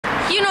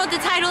You know what the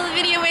title of the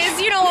video is,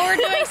 you know what we're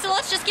doing, so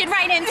let's just get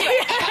right into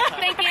it.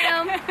 Thank you.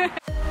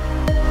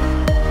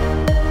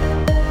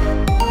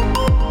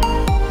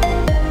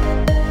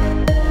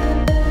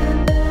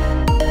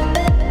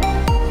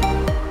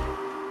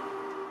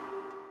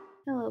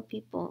 Hello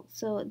people,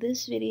 so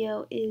this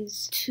video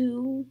is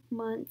 2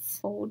 months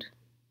old.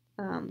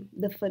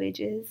 The footage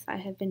is, I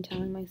have been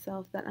telling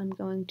myself that I'm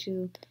going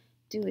to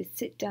do a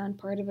sit down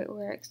part of it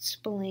where I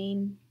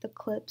explain the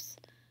clips,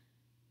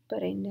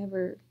 but I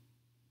never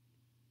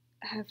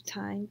have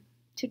time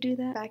to do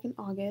that. Back in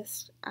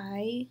August,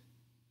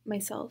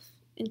 myself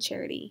and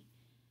Charity,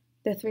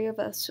 the 3 of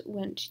us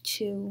went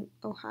to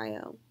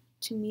Ohio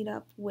to meet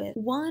up with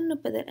one,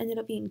 but that ended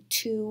up being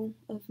 2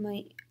 of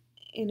my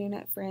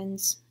internet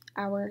friends.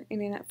 Our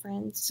internet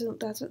friends. So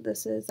that's what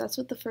this is. That's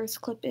what the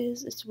first clip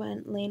is. It's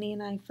when Lainey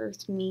and I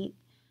first meet,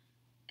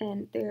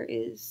 and there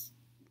is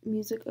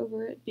music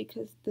over it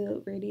because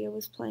the radio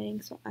was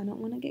playing, so I don't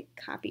want to get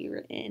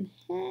copywritten.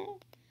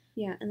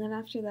 Yeah, and then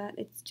after that,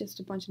 it's just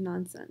a bunch of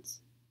nonsense.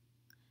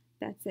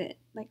 That's it.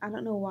 Like, I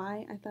don't know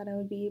why I thought I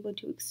would be able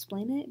to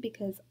explain it,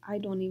 because I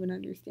don't even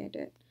understand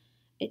it.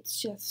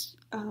 It's just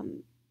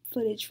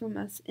footage from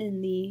us in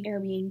the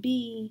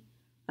Airbnb,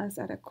 us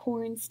at a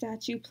corn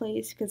statue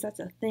place, because that's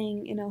a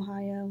thing in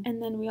Ohio.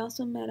 And then we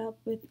also met up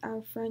with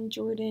our friend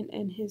Jordan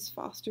and his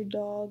foster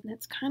dog.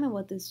 That's kind of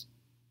what this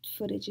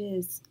footage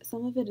is.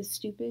 Some of it is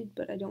stupid,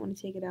 but I don't want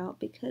to take it out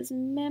because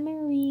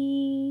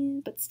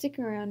memories. But stick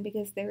around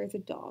because there is a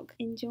dog.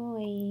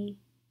 Enjoy.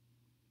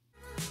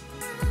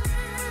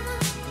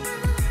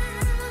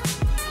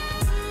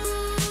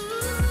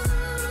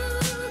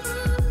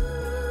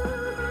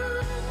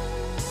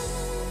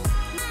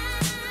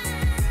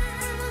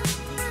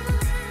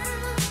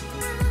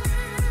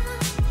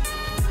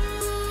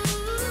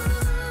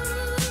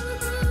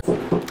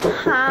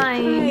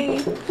 Hi.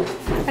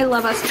 I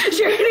love us.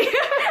 Charity.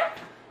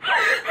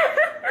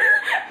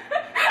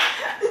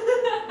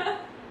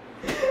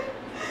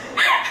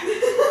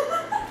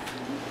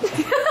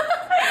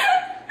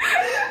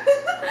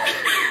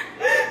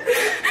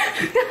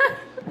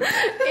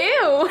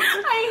 Ew.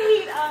 I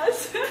hate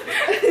us.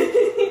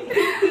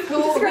 Who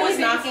was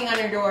knocking on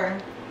your door?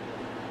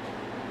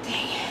 Dang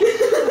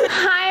it.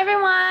 Hi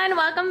everyone,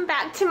 welcome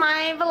back to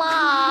my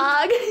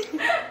vlog.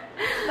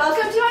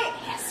 Welcome to my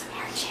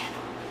ASMR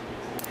channel.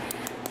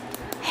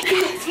 Hey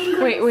guys.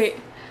 Wait.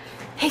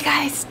 Hey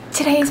guys,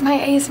 today is my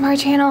ASMR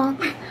channel.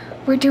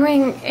 We're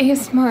doing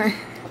ASMR.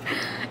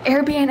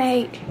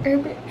 Airbnb.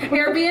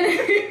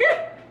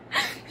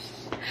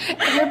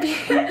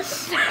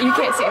 You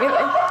can't see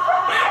anything.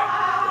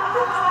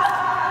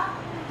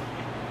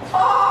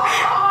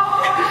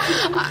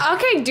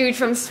 Okay, dude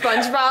from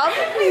SpongeBob.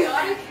 Wait.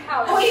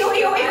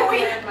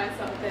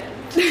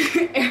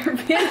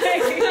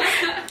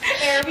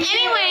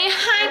 Anyway,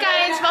 hi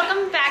guys,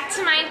 welcome back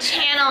to my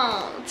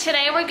channel.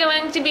 Today we're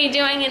going to be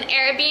doing an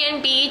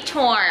Airbnb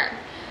tour.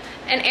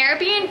 An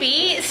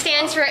Airbnb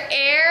stands for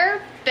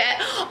Air Bed.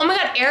 Oh my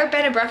god, Air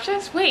Bed and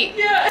Breakfast? Wait.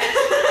 Yeah.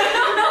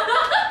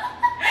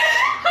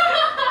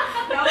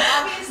 No,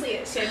 obviously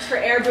it stands for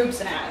Air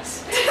Boobs and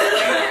Ass.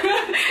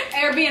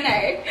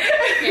 Airbnb.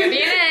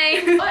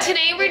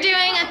 Today we're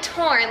doing a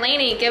tour.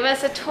 Lainey, give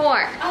us a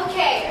tour.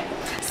 Okay,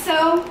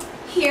 so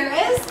here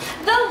is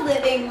the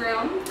living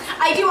room.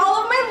 I do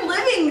all of my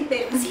living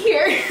things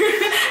here.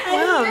 And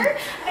wow. Here,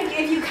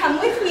 if you come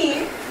with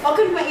me,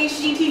 welcome to my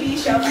HGTV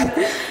show, by the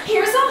way.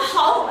 Here's a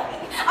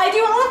hallway. I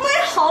do all of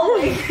my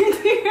hallway things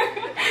here.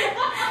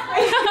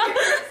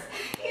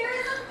 Here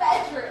is a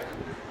bedroom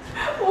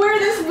where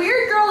this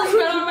weird girl has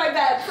been on my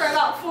bed for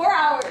about 4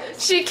 hours.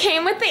 She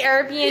came with the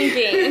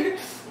Airbnb.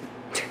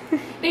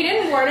 They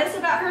didn't warn us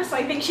about her, so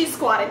I think she's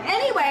squatting.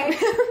 Anyway,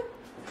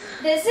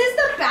 this is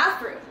the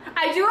bathroom.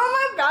 I do all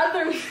my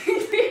bathroom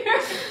things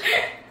here.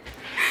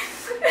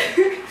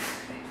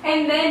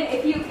 And then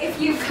if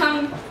you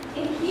come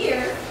in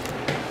here,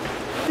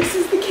 this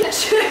is the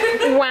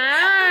kitchen.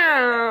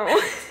 Wow.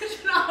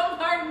 It's not a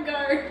garden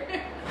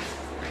garden.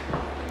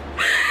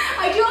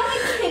 I do all my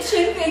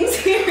kitchen things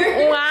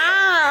here.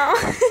 Wow.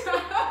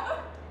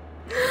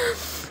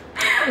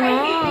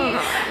 And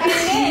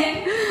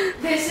then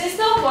this is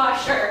the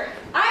washer.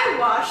 I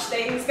wash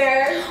things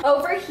there.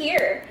 Over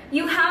here,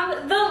 you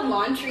have the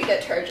laundry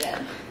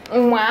detergent.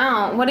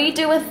 Wow. What do you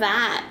do with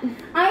that?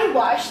 I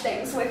wash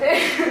things with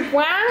it.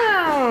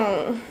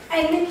 Wow.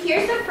 And then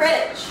here's the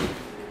fridge.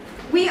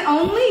 We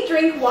only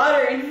drink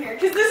water in here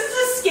because this is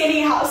a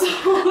skinny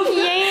household.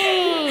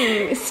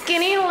 Yay.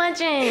 Skinny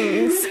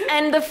legends.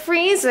 And the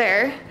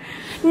freezer,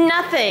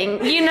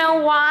 nothing. You know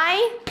why?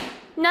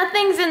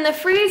 Nothing's in the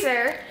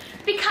freezer.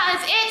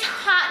 Because it's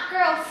hot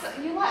girl,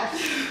 you left.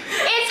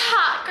 It's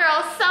hot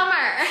girl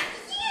summer.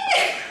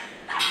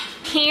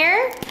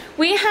 Here,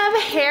 we have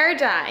hair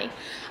dye,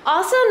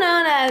 also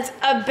known as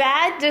a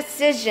bad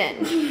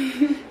decision.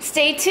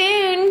 Stay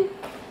tuned.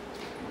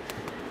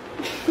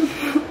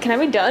 Can I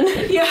be done?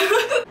 Yeah.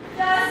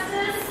 Just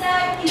a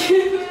second,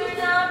 you're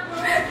not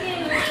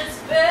broken, we're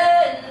just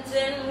friends,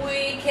 and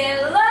we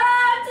can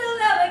learn to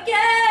love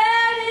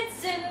again.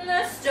 It's in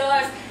the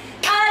stars.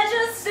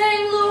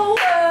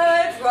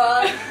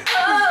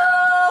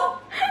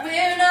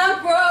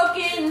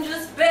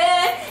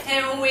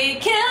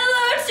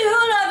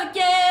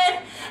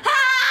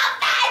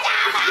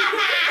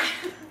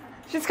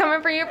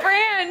 coming for your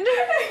brand.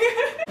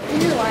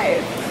 Your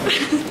life.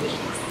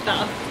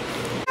 Stop.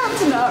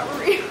 That's not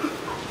real.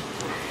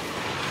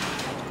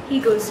 He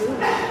goes zoom.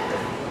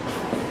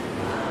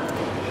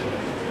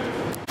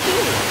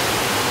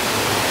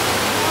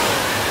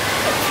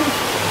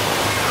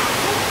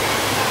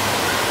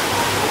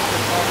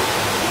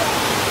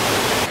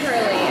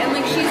 Curly, and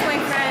like she's my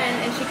friend,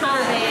 and she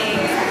calls me.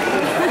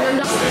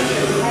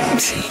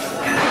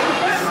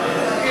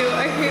 Ew, I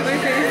hate my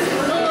face.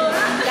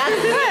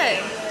 That's good.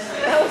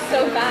 That was so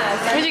fast.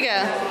 Where'd you go?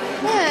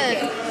 Good.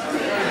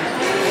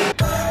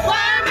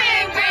 One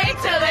man great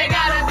till they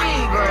gotta be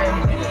great.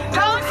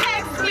 Don't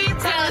text me,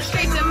 tell it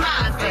straight to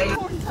my face.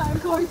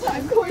 Corn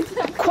time.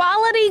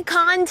 Quality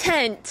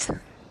content.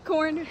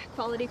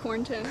 Quality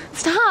content.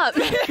 Stop.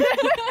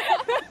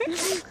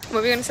 What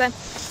were you gonna say?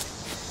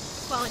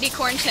 Quality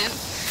content.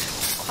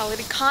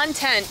 Quality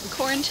content.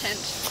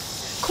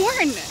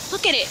 Corn.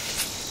 Look at it.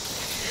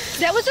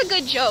 That was a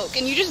good joke,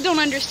 and you just don't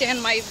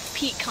understand my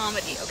peak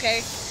comedy,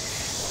 okay?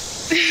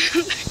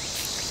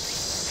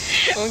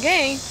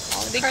 Okay.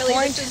 Carly,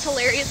 this is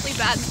hilariously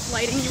bad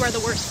lighting. You are the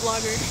worst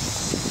vlogger.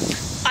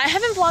 I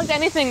haven't vlogged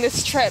anything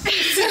this trip,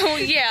 so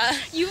yeah.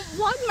 You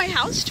vlogged my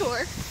house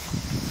tour.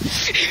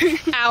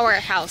 Our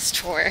house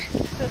tour.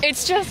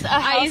 It's just a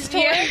house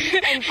tour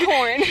and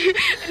corn.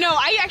 No,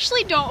 I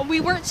actually don't. We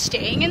weren't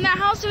staying in that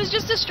house. It was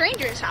just a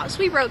stranger's house.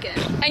 We broke in.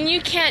 And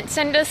you can't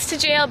send us to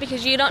jail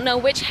because you don't know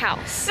which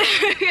house.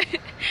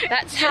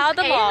 That's how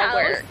the law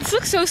works. This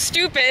looks so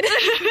stupid.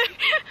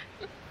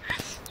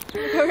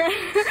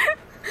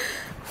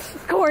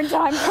 Corn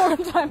time.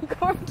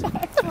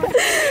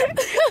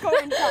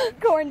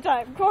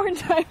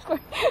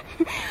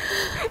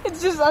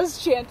 It's just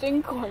us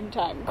chanting corn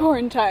time.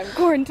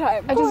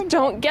 I just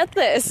don't get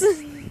this.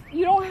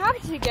 You don't have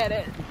to get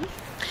it.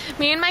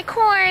 Me and my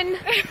corn.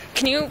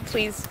 Can you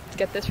please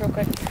get this real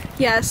quick?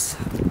 Yes.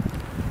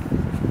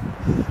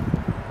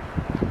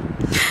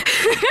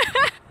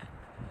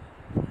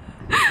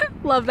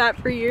 Love that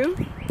for you.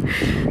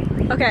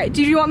 Okay,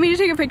 did you want me to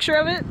take a picture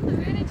of it?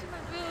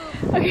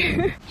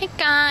 Okay. Hey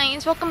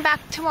guys, welcome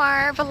back to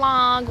our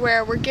vlog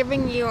where we're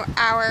giving you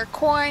our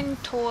corn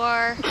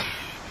tour.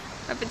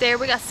 Over there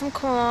we got some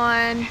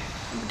corn.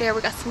 Over there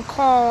we got some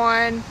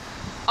corn.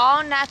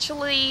 All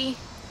naturally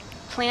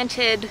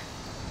planted.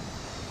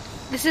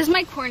 This is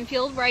my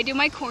cornfield where I do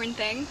my corn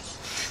things.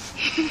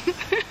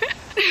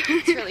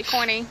 It's really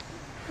corny.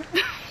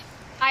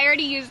 I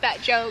already used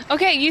that joke.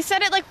 Okay, you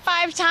said it like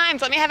 5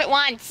 times. Let me have it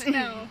once.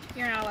 No,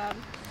 you're not allowed.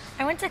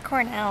 I went to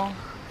Cornell.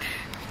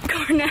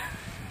 Cornell.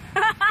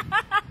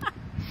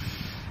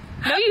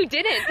 No, you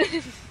didn't. No,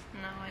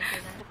 I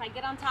didn't. If I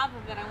get on top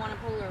of it, I want to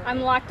pull her.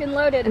 I'm locked and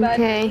loaded, bud.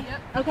 Okay.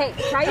 Yep. Okay,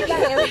 try your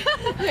best.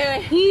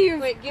 Heave.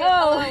 Wait, give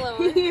Oh,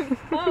 it heave.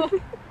 Oh.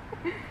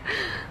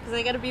 Because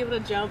I got to be able to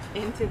jump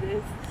into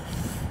this.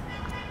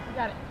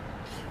 Got it.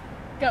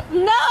 Go.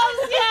 No,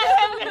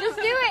 yeah, just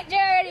do it,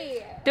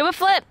 Jarity. Do a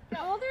flip.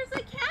 Oh, there's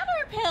a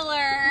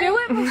caterpillar. Do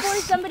it before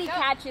somebody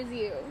catches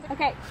you.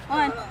 Okay,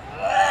 hold on.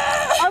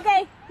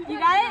 Okay, you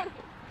got it?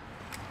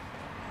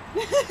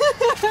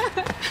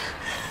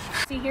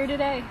 See here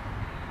today.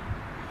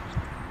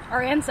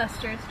 Our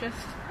ancestors just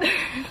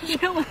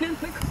chilling in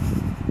the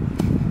corner.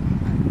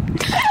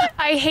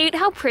 I hate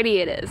how pretty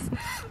it is.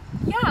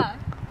 Yeah.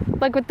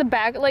 Like with the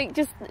back, like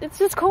just, it's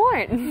just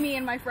corn. Me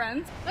and my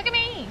friends. Look at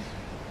me.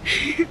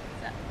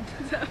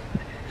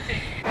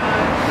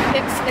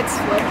 It's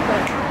flipped,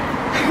 but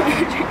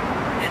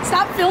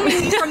stop filming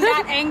me from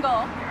that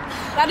angle.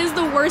 That is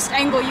the worst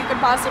angle you could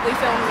possibly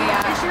film me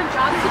at. It's your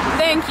job to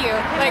Thank you.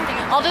 Like,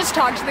 I'll just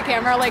talk to the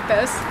camera like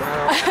this.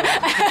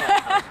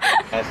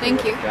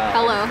 Thank you.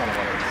 Hello.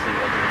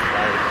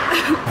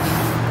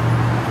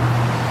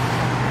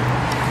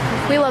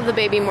 We love the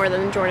baby more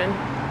than Jordan.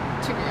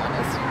 To be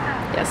honest.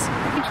 Yes.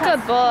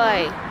 Good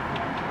boy.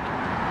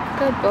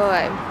 Good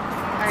boy.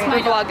 Alright,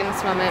 we're vlogging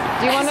this moment.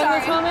 Do you want to know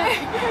this moment?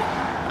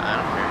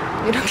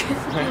 You don't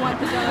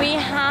care? We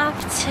have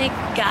to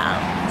go.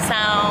 So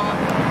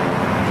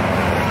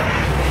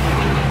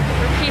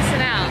We're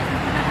peacing out.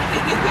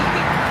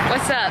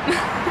 What's up?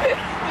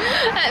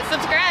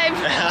 Subscribe.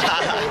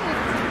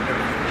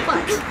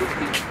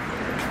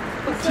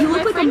 You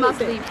look like a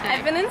muffin.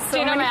 I've been in so Do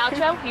you know many. my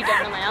outro? You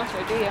don't know my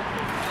outro, do you?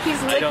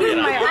 He's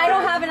licking my I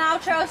don't have an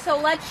outro, so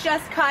let's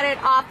just cut it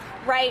off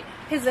right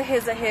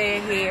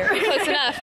here. Close enough.